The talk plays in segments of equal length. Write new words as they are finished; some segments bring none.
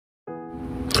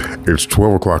It's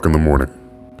 12 o'clock in the morning.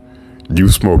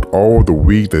 You've smoked all the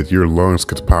weed that your lungs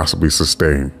could possibly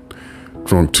sustain,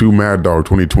 drunk 2 Mad Dog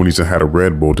 2020s and had a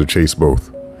Red Bull to chase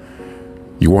both.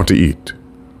 You want to eat,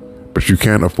 but you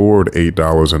can't afford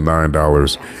 $8 and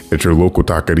 $9 at your local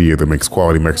taqueria that makes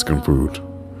quality Mexican food.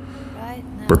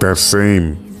 But that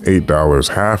same $8,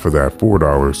 half of that,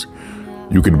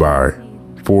 $4, you could buy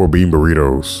 4 bean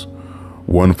burritos,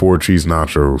 1 4-cheese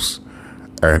nachos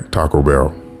at Taco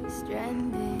Bell.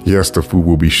 Yes, the food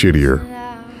will be shittier.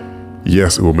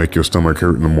 Yes, it will make your stomach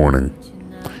hurt in the morning.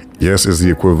 Yes, it's the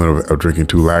equivalent of drinking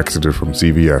 2 laxatives from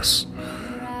CVS.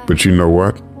 But you know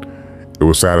what? It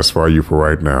will satisfy you for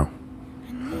right now.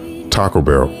 Taco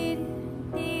Bell.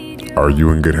 Are you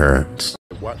in good hands?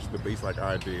 Watch the base like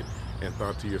I did and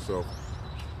thought to yourself,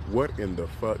 what in the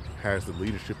fuck has the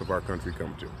leadership of our country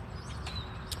come to?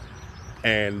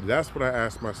 And that's what I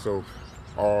asked myself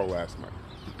all last night.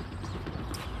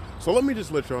 So let me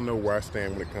just let y'all know where I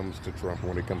stand when it comes to Trump and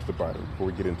when it comes to Biden before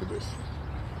we get into this.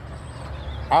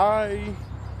 I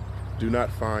do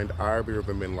not find either of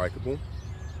the men likable.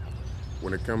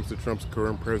 When it comes to Trump's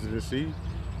current presidency,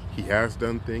 he has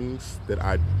done things that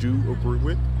I do agree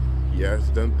with. He has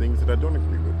done things that I don't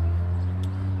agree with.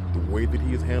 The way that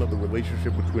he has handled the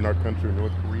relationship between our country and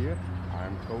North Korea,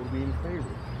 I'm totally in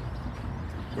favor.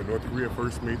 When North Korea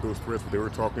first made those threats, they were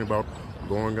talking about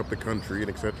blowing up the country and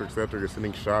et cetera, they're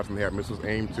sending shots and they have missiles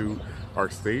aimed to our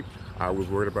state. I was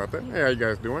worried about that. Hey, how you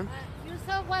guys doing? You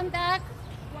saw one dog,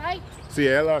 right? Sí,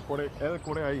 él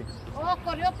corre ahí. Oh,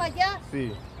 corrió para allá?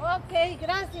 Sí. Ok,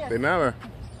 gracias. De nada.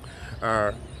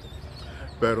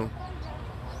 But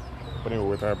anyway,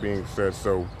 with that being said,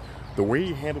 so the way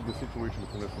he handled the situation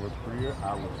with North Korea,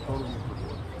 I was totally for.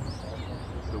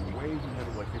 The way he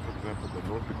handled, like, for example, the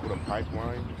North Dakota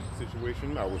pipeline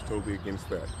situation, I was totally against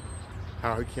that.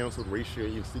 How he canceled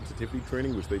racial sensitivity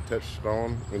training, which they touched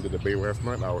on in the debate last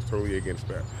night, I was totally against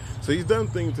that. So he's done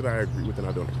things that I agree with and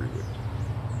I don't agree with.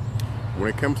 When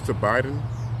it comes to Biden,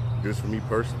 just for me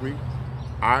personally,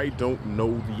 I don't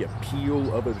know the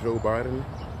appeal of a Joe Biden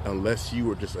unless you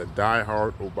are just a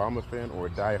diehard Obama fan or a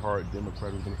diehard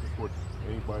Democrat who doesn't support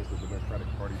anybody that the Democratic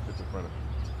Party sits in front of.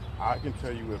 I can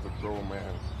tell you as a grown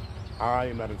man, I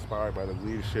am not inspired by the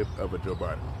leadership of a Joe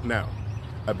Biden. Now,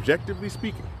 objectively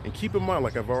speaking, and keep in mind,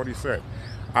 like I've already said,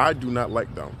 I do not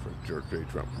like Donald J.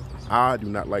 Trump. I do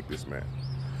not like this man.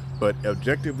 But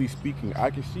objectively speaking, I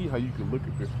can see how you can look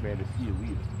at this man and see a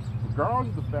leader.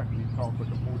 Regardless of the fact that he talks like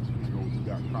a 14-year-old who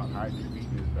got caught hiding and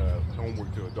beating his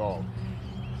homework to a dog,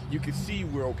 you can see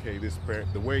where, okay, this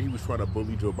the way he was trying to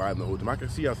bully Joe Biden the whole time, I can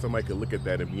see how somebody could look at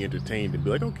that and be entertained and be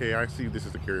like, okay, I see this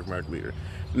is a charismatic leader.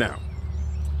 Now,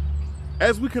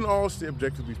 as we can all see,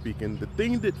 objectively speaking, the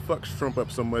thing that fucks Trump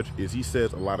up so much is he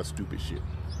says a lot of stupid shit.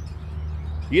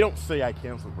 He don't say I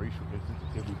canceled racial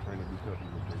insensitivity training because he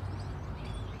was racist.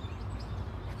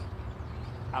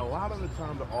 A lot of the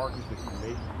time, the arguments that he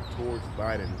made towards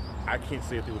Biden, I can't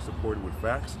say if they were supported with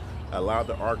facts. A lot of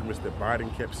the arguments that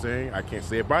Biden kept saying, I can't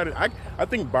say it. I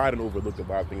think Biden overlooked a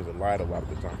lot of things and lied a lot of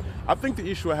the time. I think the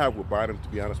issue I have with Biden, to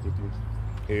be honest with you,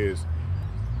 is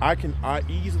I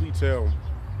easily tell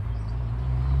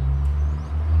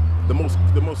the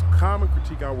most common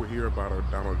critique I will hear about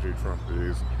Donald J. Trump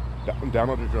is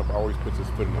Donald J. Trump always puts his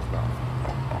foot in his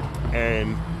mouth.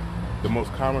 And the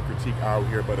most common critique I will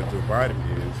hear about Joe Biden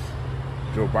is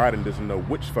Joe Biden doesn't know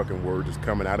which fucking word is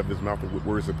coming out of his mouth and what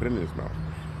words are put in his mouth.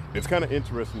 It's kind of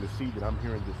interesting to see that I'm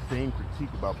hearing the same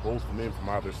critique about both men from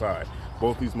either side.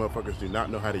 Both these motherfuckers do not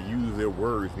know how to use their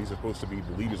words, and these are supposed to be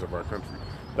the leaders of our country.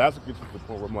 That's what gets to the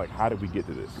point where I'm like, how did we get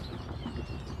to this?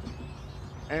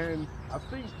 And I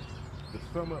think the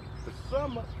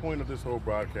sum up point of this whole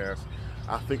broadcast,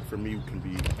 I think for me can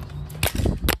be,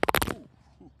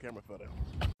 camera fell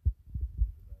down.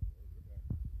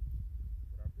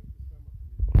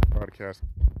 Broadcast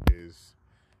is,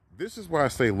 this is why I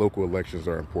say local elections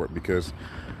are important, because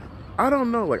I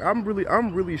don't know, like I'm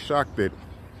really shocked that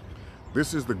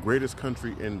this is the greatest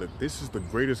country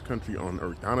on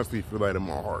earth. I honestly feel that in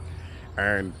my heart,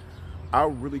 and I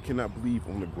really cannot believe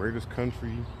on the greatest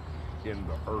country in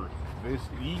the earth.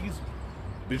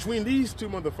 Between these two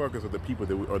motherfuckers are the people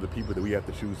that we have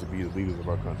to choose to be the leaders of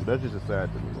our country. That's just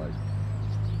sad to me. Like,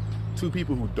 two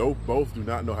people who both do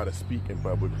not know how to speak in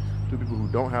public, two people who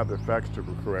don't have their facts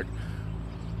correct.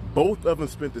 Both of them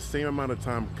spent the same amount of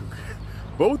time.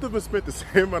 Both of them spent the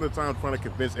same amount of time trying to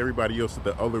convince everybody else that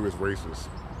the other is racist.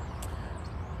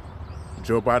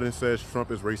 Joe Biden says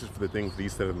Trump is racist for the things that he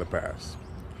said in the past.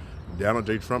 Donald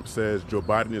J. Trump says Joe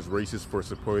Biden is racist for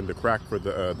supporting the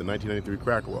 1993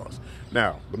 crack laws.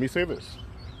 Now, let me say this.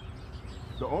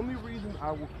 The only reason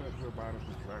I will cut Joe Biden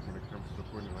some slack when it comes to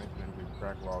supporting the 1993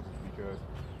 crack laws is because,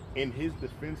 in his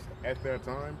defense at that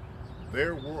time,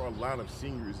 there were a lot of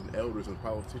seniors and elders and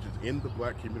politicians in the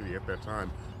black community at that time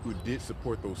who did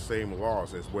support those same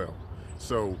laws as well.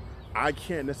 So I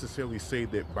can't necessarily say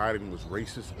that Biden was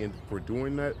racist for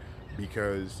doing that,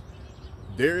 because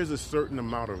there is a certain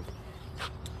amount of,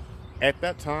 at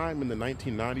that time in the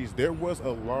 1990s, there was a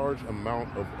large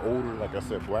amount of older, like I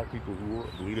said, black people who were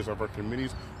leaders of our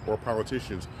communities or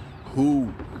politicians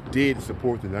who did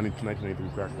support the 1993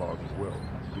 crack laws as well.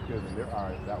 Because in their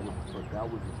eyes, that was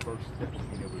the first step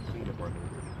of being able to clean up our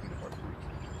neighborhood, clean up our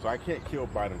streets. So I can't kill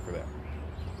Biden for that.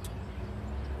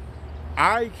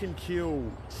 I can kill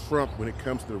Trump when it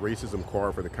comes to the racism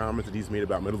card for the comments that he's made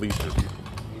about Middle Eastern people.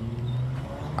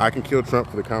 I can kill Trump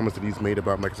for the comments that he's made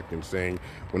about Mexicans, saying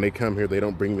when they come here, they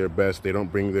don't bring their best, they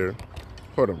don't bring their...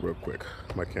 Hold on real quick.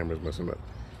 My camera's messing up.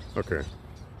 Okay.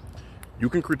 You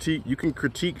can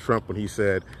critique Trump when he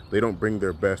said they don't bring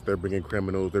their best, they're bringing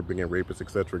criminals, they're bringing rapists,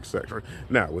 etc., etc.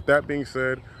 Now, with that being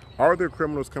said, are there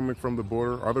criminals coming from the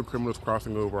border? Are there criminals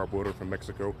crossing over our border from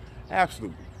Mexico?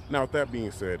 Absolutely. Now, with that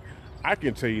being said, I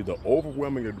can tell you the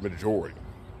overwhelming majority.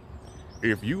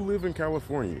 If you live in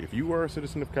California, if you are a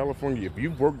citizen of California, if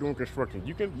you've worked doing construction,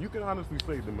 you can honestly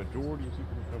say the majority of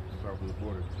people who come to the south of the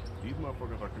border, these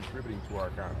motherfuckers are contributing to our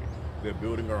economy. They're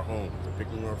building our homes, they're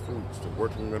picking our fruits, they're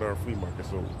working at our flea market.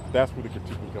 So that's where the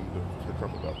critique can come to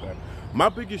Trump about that. My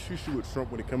biggest issue with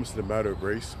Trump when it comes to the matter of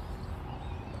race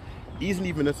isn't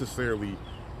even necessarily,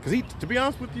 because to be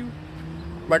honest with you,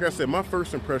 like I said, my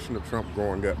first impression of Trump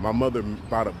growing up, my mother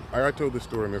bought I told this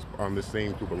story on this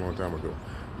same group a long time ago.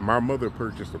 My mother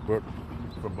purchased a book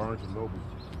from Barnes & Noble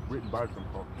written by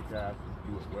Trump called Kick Ass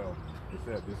and Do It Well. It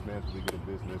said, this man's really good in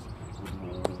business.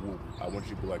 I want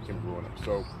you to be like him growing up.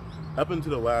 So up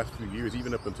until the last few years,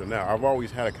 even up until now, I've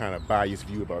always had a kind of biased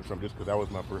view about Trump just because that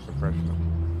was my first impression of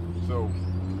him. So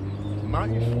my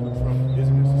issue with Trump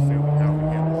isn't necessarily how he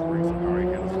handles race and how he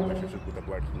handles relationships with the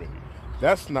black community.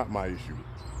 That's not my issue.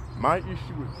 My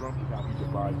issue with Trump is how he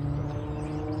divides the country.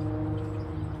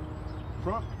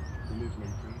 Trump, in his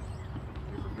nation,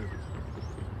 is a businessman.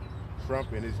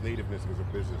 Trump, in his nativeness, is a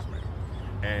businessman.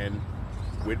 And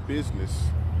with business,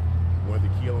 one of the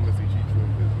key elements they teach you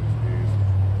in business is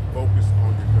focus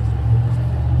on your customer,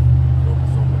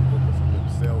 focus on them,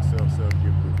 sell,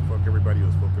 your group. Fuck everybody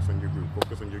else, focus on your group,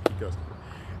 focus on your key customer.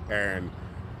 And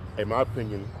in my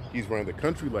opinion, he's running the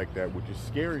country like that, which is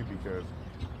scary because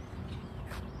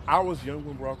I was young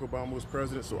when Barack Obama was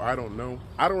president, so I don't know.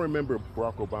 I don't remember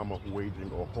Barack Obama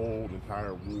waging a whole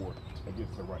entire war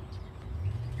against the right.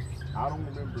 I don't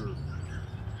remember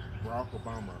Barack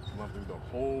Obama lumping the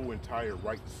whole entire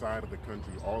right side of the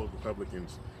country, all of the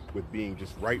Republicans, with being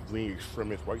just right-wing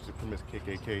extremists, white supremacists,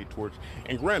 KKK, torch.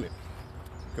 And granted,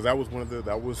 because that was one of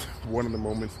the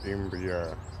moments in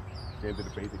the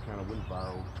debate that kind of went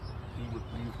viral. He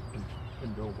refused to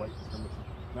condone white supremacy.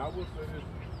 Now I will say this.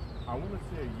 I want to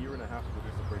say a year and a half ago,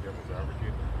 just to play devil's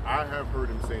advocate, I have heard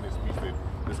him say in his speech that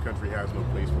this country has no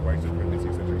place for white supremacy,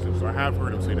 etc., etc. So I have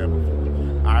heard him say that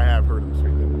before. I have heard him say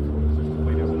that before. It's just to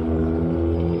play devil's advocate.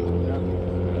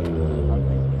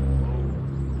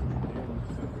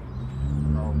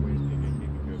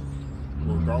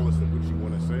 Because regardless of what you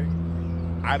want to say,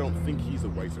 I don't think he's a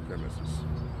white supremacist.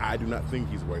 I do not think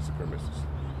he's a white supremacist.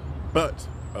 But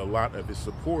a lot of his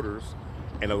supporters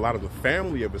and a lot of the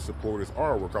family of his supporters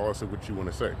are, regardless of what you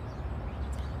want to say.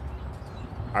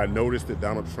 I noticed that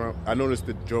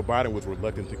Joe Biden was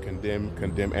reluctant to condemn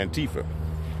Antifa.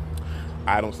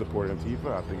 I don't support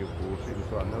Antifa. I think it's bullshit. And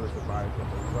so I noticed the bias on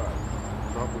both sides.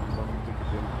 Trump was reluctant to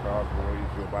condemn Proud Boys.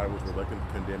 Joe Biden was reluctant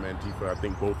to condemn Antifa. I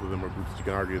think both of them are groups that you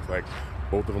can argue it's like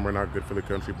both of them are not good for the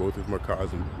country. Both of them are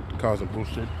causing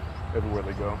bullshit everywhere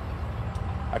they go.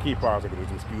 I keep pausing because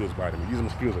there's mosquitoes biting me. These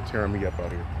mosquitoes are tearing me up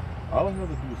out here. All I have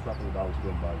to do is stop at the dollar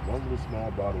store and buy one little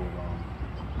small bottle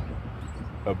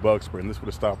of bug spray, and this would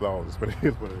have stopped all of this, but it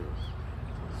is what it is.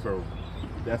 So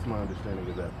that's my understanding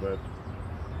of that. But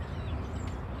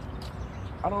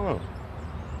I don't know.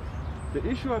 The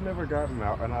issue I've never gotten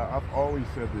out, and I've always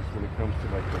said this when it comes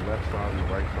to like the left side and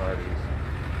the right side,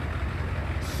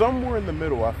 is somewhere in the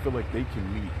middle. I feel like they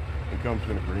can meet and come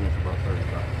to an agreement about certain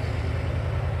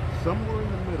topics. Somewhere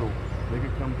in the middle, they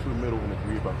could come to a middle and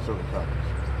agree about certain topics.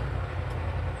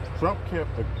 Trump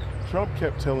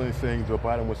kept saying Joe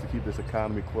Biden wants to keep this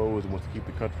economy closed and wants to keep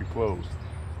the country closed.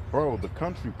 Bro, the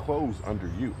country closed under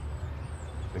you.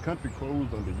 The country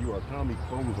closed under you. Our economy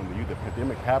closed under you. The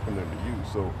pandemic happened under you.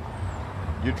 So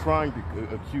you're trying to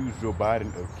accuse Joe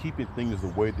Biden of keeping things the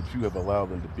way that you have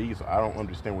allowed them to be. So I don't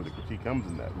understand where the critique comes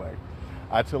in that. Like,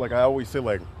 I always say,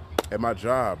 like, at my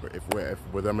job,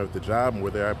 whether I'm at the job or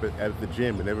whether I'm at the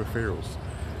gym, it never fails.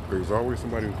 There's always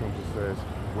somebody who comes and says,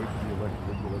 wait for the election,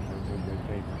 wait for the election, and then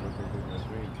change.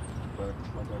 But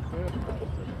like I said,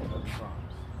 other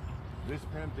times, this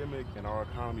pandemic and our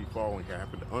economy falling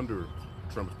happened under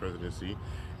Trump's presidency,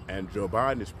 and Joe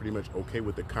Biden is pretty much okay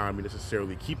with the economy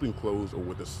necessarily keeping closed or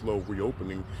with a slow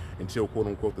reopening until, quote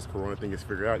unquote, this corona thing is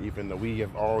figured out, even though we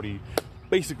have already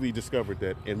basically discovered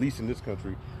that, at least in this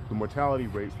country, the mortality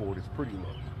rate for it is pretty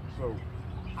low. So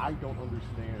I don't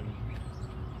understand.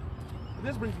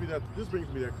 This brings me back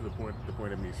to the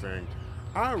point of me saying,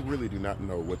 I really do not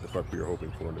know what the fuck we are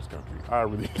hoping for in this country. I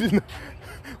really do not.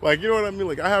 Like, you know what I mean?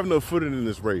 Like, I have no footing in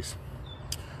this race.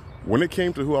 When it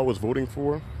came to who I was voting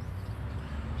for,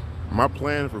 my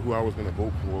plan for who I was going to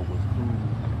vote for was who.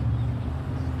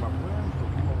 My plan for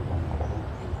who I was going to vote for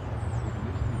was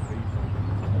initially based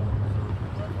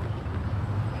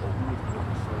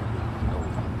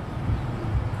on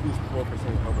who's more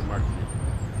concerned of my community.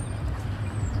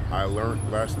 I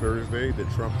learned last Thursday that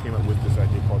Trump came up with this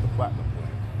idea called the Platinum Plan,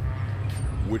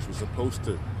 which was supposed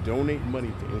to donate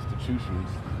money to institutions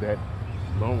that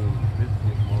loan business.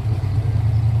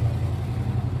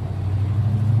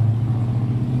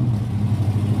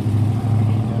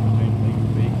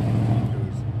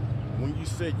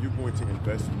 Said you're going to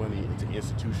invest money into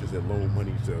institutions that loan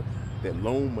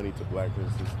money to black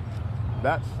businesses.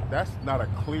 That's not a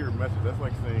clear message. That's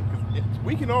like saying, because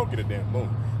we can all get a damn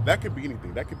loan. That could be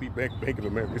anything. That could be Bank of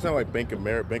America. It's not like Bank of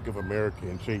America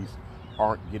and Chase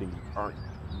aren't giving loans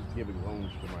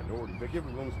to minorities. They're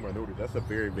giving loans to minorities. That's a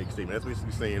very big statement. That's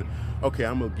basically saying, okay,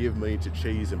 I'm gonna give money to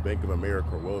Chase and Bank of America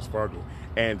or Wells Fargo,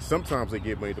 and sometimes they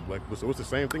give money to black people. So it's the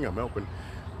same thing. I'm helping.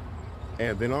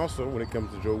 And then also, when it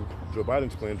comes to Joe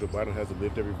Biden's plan, Joe Biden has a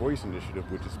Lift Every Voice initiative,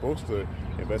 which is supposed to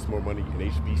invest more money in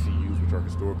HBCUs, which are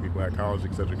historically black colleges,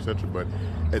 et cetera, et cetera. But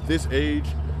at this age,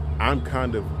 I'm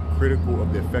kind of critical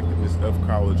of the effectiveness of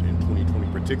college in 2020,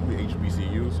 particularly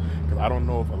HBCUs, because I don't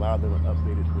know if a lot of them are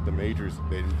updated with the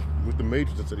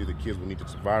majors that study the kids will need to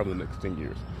survive in the next 10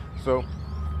 years. So,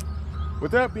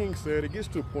 with that being said, it gets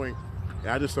to a point,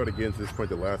 and I just started getting to this point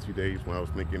the last few days when I was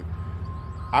thinking,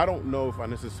 I don't know if I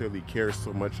necessarily care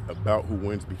so much about who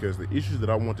wins, because the issues that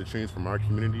I want to change for my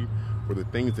community, or the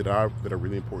things that are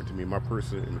really important to me, my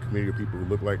person and the community of people who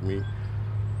look like me,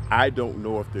 I don't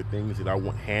know if they're things that I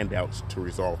want handouts to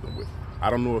resolve them with. I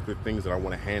don't know if they're things that I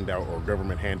want to hand out or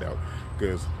government handout,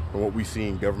 because from what we see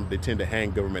in government, they tend to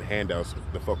hang government handouts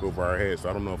the fuck over our heads. So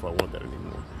I don't know if I want that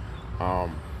anymore.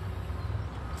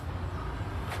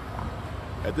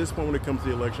 At this point, when it comes to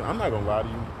the election, I'm not gonna lie to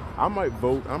you. I might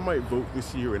vote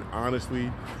this year, and honestly,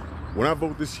 when I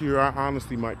vote this year, I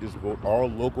honestly might just vote all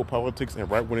local politics, and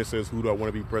right when it says who do I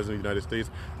want to be president of the United States,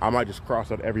 I might just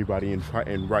cross out everybody and try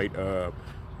and write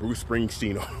Bruce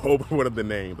Springsteen over one of the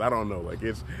names. I don't know. Like,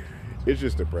 it's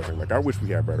just depressing. Like, I wish we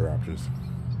had better options.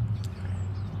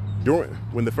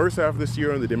 When the first half of this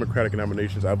year on the Democratic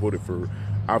nominations, I voted for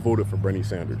Bernie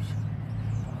Sanders.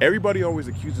 Everybody always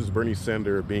accuses Bernie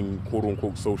Sanders of being quote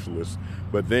unquote socialist,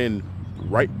 but then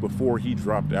right before he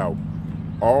dropped out,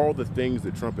 all the things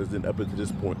that Trump has done up until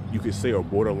this point, you could say are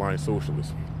borderline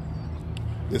socialist.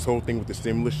 This whole thing with the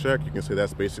stimulus check, you can say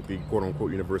that's basically quote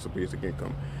unquote universal basic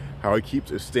income. How he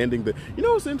keeps extending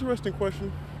it's an interesting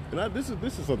question, and this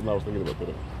is something I was thinking about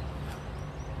today.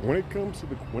 When it comes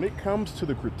to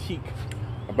the critique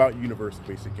about universal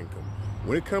basic income,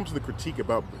 when it comes to the critique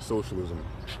about socialism,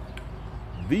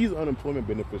 these unemployment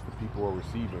benefits that people are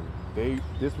receiving,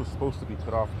 this was supposed to be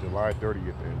cut off July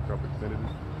 30th, and Trump extended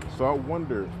it. So I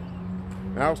wonder,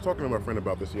 and I was talking to my friend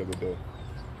about this the other day,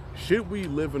 should we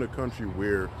live in a country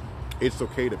where it's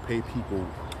okay to pay people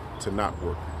to not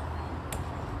work?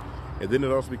 And then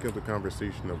it also becomes a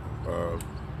conversation of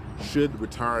should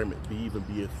retirement even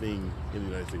be a thing in the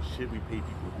United States? Should we pay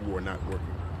people who are not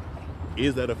working?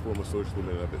 Is that a form of socialism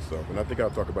in and of itself? And I think I'll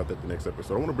talk about that the next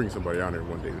episode. I want to bring somebody on here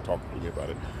one day to talk to me about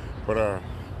it. But I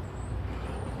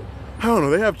don't know.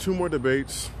 They have 2 more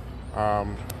debates. Of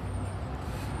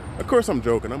course, I'm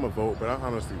joking. I'm a vote, but I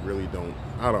honestly really don't.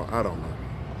 I don't know.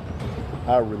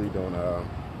 I really don't.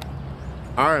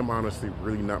 I am honestly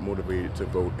really not motivated to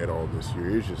vote at all this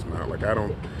year. It's just not. Like,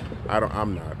 I'm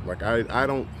not. Like, I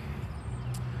don't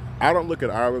look at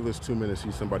either of those 2 men and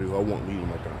see somebody who I want leading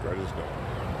my country. I just don't.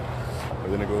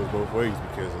 And then it goes both ways,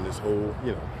 because in this whole,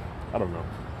 I don't know.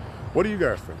 What do you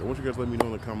guys think? I want you guys to let me know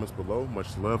in the comments below.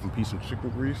 Much love and peace and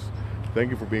chicken grease. Thank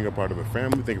you for being a part of the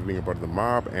family. Thank you for being a part of the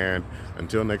mob. And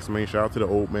until next time, shout out to the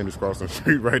old man who's crossing the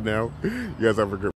street right now. You guys have a good